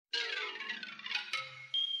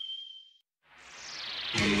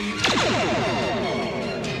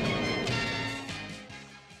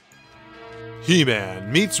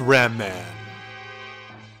He-Man meets Ram-Man.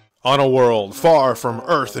 On a world far from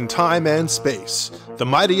Earth in time and space, the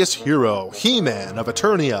mightiest hero, He-Man of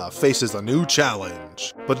Eternia, faces a new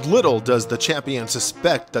challenge. But little does the champion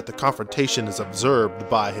suspect that the confrontation is observed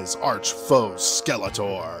by his arch-foe,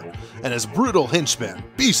 Skeletor, and his brutal henchman,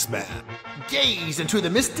 Beastman. Gaze into the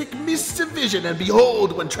mystic mists of vision and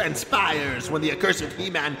behold what transpires when the accursed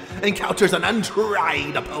He-Man encounters an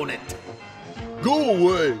untried opponent. Go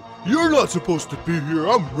away! You're not supposed to be here.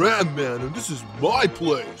 I'm Ram-Man, and this is my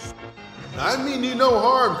place. I mean you no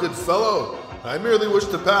harm, good fellow. I merely wish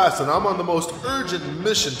to pass, and I'm on the most urgent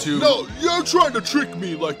mission to— No, you're trying to trick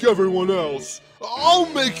me like everyone else. I'll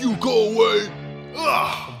make you go away.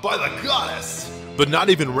 Ugh, by the goddess! But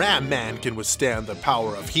not even Ram-Man can withstand the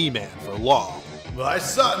power of He-Man for long. Well, I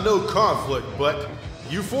sought no conflict, but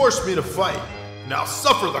you forced me to fight. Now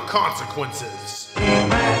suffer the consequences.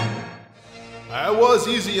 I was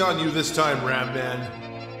easy on you this time, Ram-Man.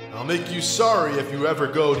 I'll make you sorry if you ever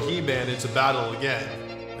goad He-Man into battle again.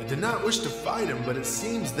 I did not wish to fight him, but it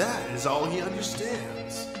seems that is all he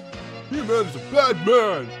understands. He-Man is a bad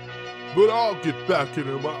man, but I'll get back at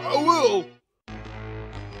him. I will.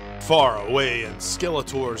 Far away in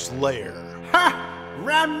Skeletor's lair. Ha!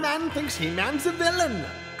 Ram-Man thinks He-Man's a villain.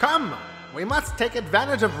 Come, we must take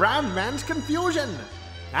advantage of Ram-Man's confusion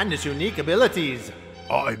and his unique abilities.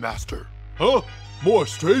 Aye, Master. Huh? More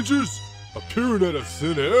strangers? Appearing out of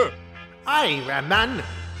thin air? Aye, Ram-Man.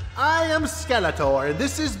 I am Skeletor, and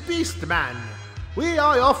this is Beastman. We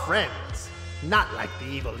are your friends. Not like the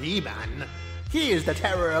evil He-Man. He is the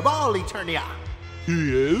terror of all Eternia.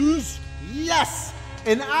 He is? Yes,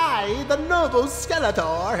 and I, the noble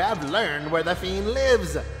Skeletor, have learned where the fiend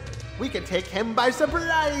lives. We can take him by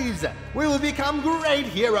surprise. We will become great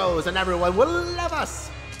heroes, and everyone will love us.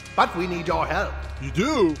 But we need your help. You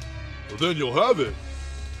do? Well, then you'll have it.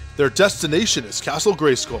 Their destination is Castle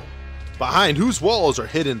Grayskull, behind whose walls are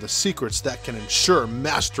hidden the secrets that can ensure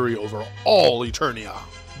mastery over all Eternia.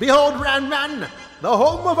 Behold Ram-Man, the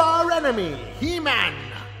home of our enemy, He-Man.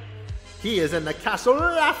 He is in the castle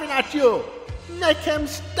laughing at you. Make him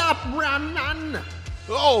stop, Ram-Man.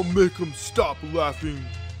 I'll make him stop laughing.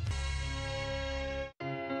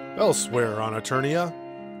 Elsewhere on Eternia,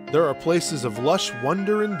 there are places of lush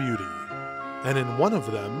wonder and beauty, and in one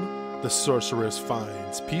of them, the sorceress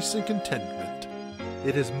finds peace and contentment.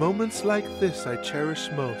 It is moments like this I cherish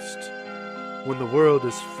most, when the world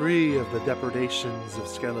is free of the depredations of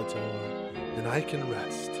Skeletor, and I can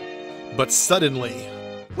rest. But suddenly—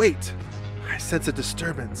 Wait! I sense a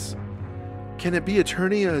disturbance. Can it be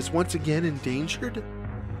Eternia is once again endangered?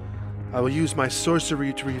 I will use my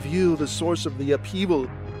sorcery to reveal the source of the upheaval.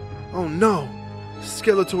 Oh no!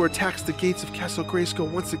 Skeletor attacks the gates of Castle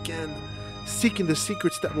Grayskull once again, seeking the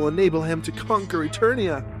secrets that will enable him to conquer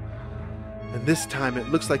Eternia. And this time it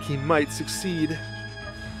looks like he might succeed.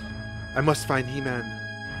 I must find He-Man.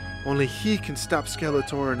 Only he can stop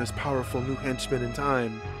Skeletor and his powerful new henchman in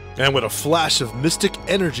time. And with a flash of mystic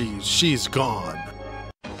energies, she's gone.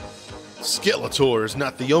 Skeletor is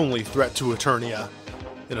not the only threat to Eternia.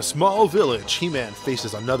 In a small village, He-Man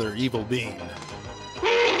faces another evil being.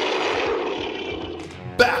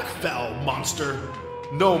 Back, foul monster!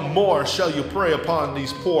 No more shall you prey upon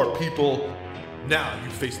these poor people. Now you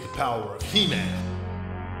face the power of He-Man.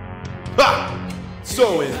 Ha!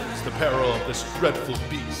 So ends the peril of this dreadful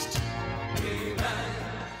beast.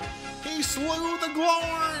 He slew the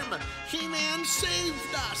Glorm. He-Man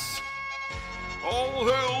saved us. All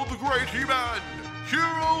hail the great He-Man,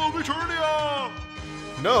 hero of Eternia!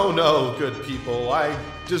 No, no, good people. I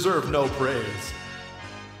deserve no praise.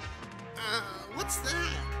 What's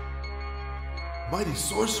that? Mighty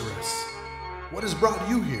sorceress, what has brought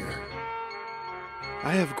you here?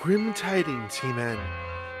 I have grim tidings, He-Man.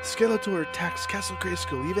 Skeletor attacks Castle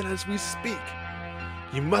Grayskull even as we speak.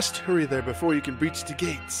 You must hurry there before you can breach the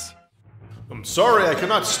gates. I'm sorry I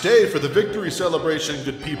cannot stay for the victory celebration,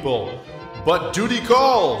 good people, but duty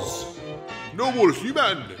calls. Noble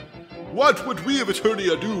He-Man, what would we of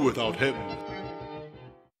Eternia do without him?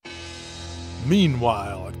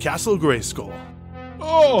 Meanwhile, at Castle Grayskull.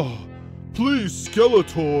 Oh, please,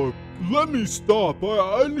 Skeletor, let me stop.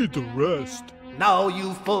 I need to rest. No,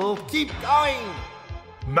 you fool, keep going.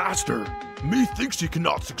 Master, methinks he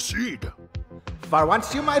cannot succeed. For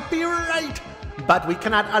once you might be right, but we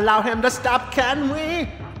cannot allow him to stop, can we?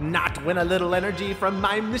 Not when a little energy from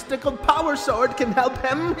my mystical power sword can help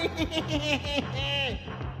him.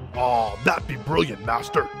 Oh, that'd be brilliant,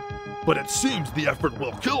 Master. But it seems the effort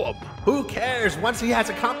will kill him. Who cares once he has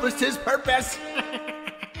accomplished his purpose?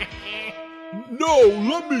 no,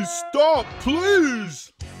 let me stop,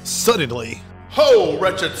 please! Suddenly, Ho,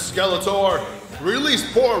 wretched Skeletor!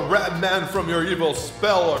 Release poor Ratman from your evil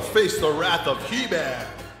spell or face the wrath of He-Man!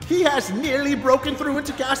 He has nearly broken through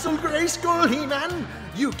into Castle Grayskull, He-Man.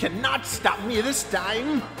 You cannot stop me this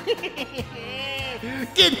time.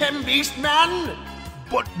 Get him, Beastman!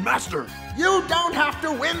 But, Master, You don't have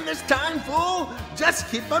to win this time, fool! Just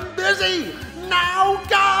keep him busy! Now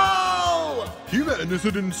go! He-Man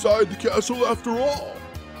isn't inside the castle after all.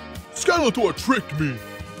 Skeletor tricked me.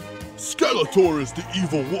 Skeletor is the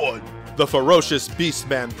evil one. the ferocious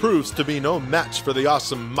Beastman proves to be no match for the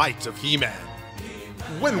awesome might of He-Man.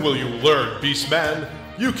 When will you learn, Beastman?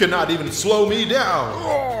 You cannot even slow me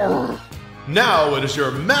down. Now it is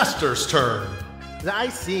your master's turn. I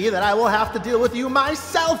see that I will have to deal with you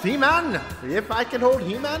myself, He-Man. If I can hold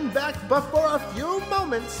He-Man back but for a few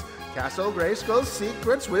moments, Castle Grayskull's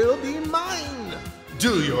secrets will be mine.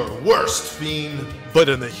 Do your worst, fiend. But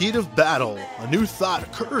in the heat of battle, a new thought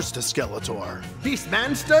occurs to Skeletor.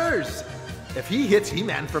 Beastman stirs. If he hits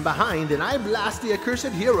He-Man from behind and I blast the accursed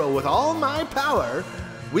hero with all my power,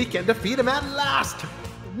 we can defeat him at last.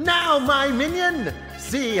 Now, my minion,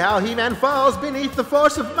 see how He-Man falls beneath the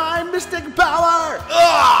force of my mystic power.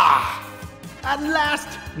 Ah! At last,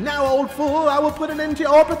 now, old fool, I will put an end to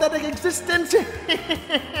your pathetic existence.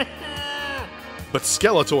 But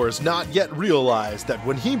Skeletor has not yet realized that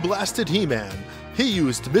when he blasted He-Man, he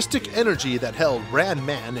used mystic energy that held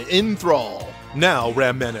Ram-Man in thrall. Now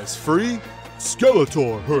Ram-Man is free,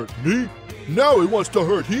 Skeletor hurt me. Now he wants to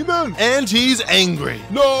hurt He-Man? and he's angry.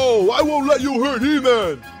 No, I won't let you hurt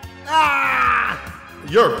He-Man. Ah!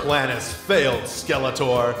 Your plan has failed,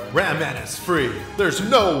 Skeletor. Ram-Man is free. There's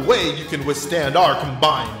no way you can withstand our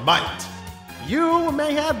combined might. You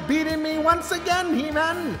may have beaten me once again,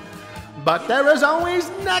 He-Man, but there is always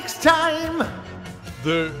next time.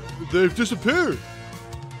 They've disappeared.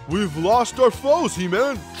 We've lost our foes,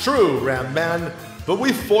 He-Man. True, Ram-Man, but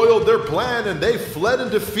we foiled their plan and they fled in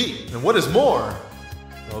defeat. And what is more,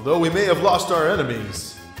 although we may have lost our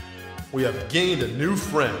enemies, we have gained a new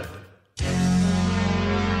friend.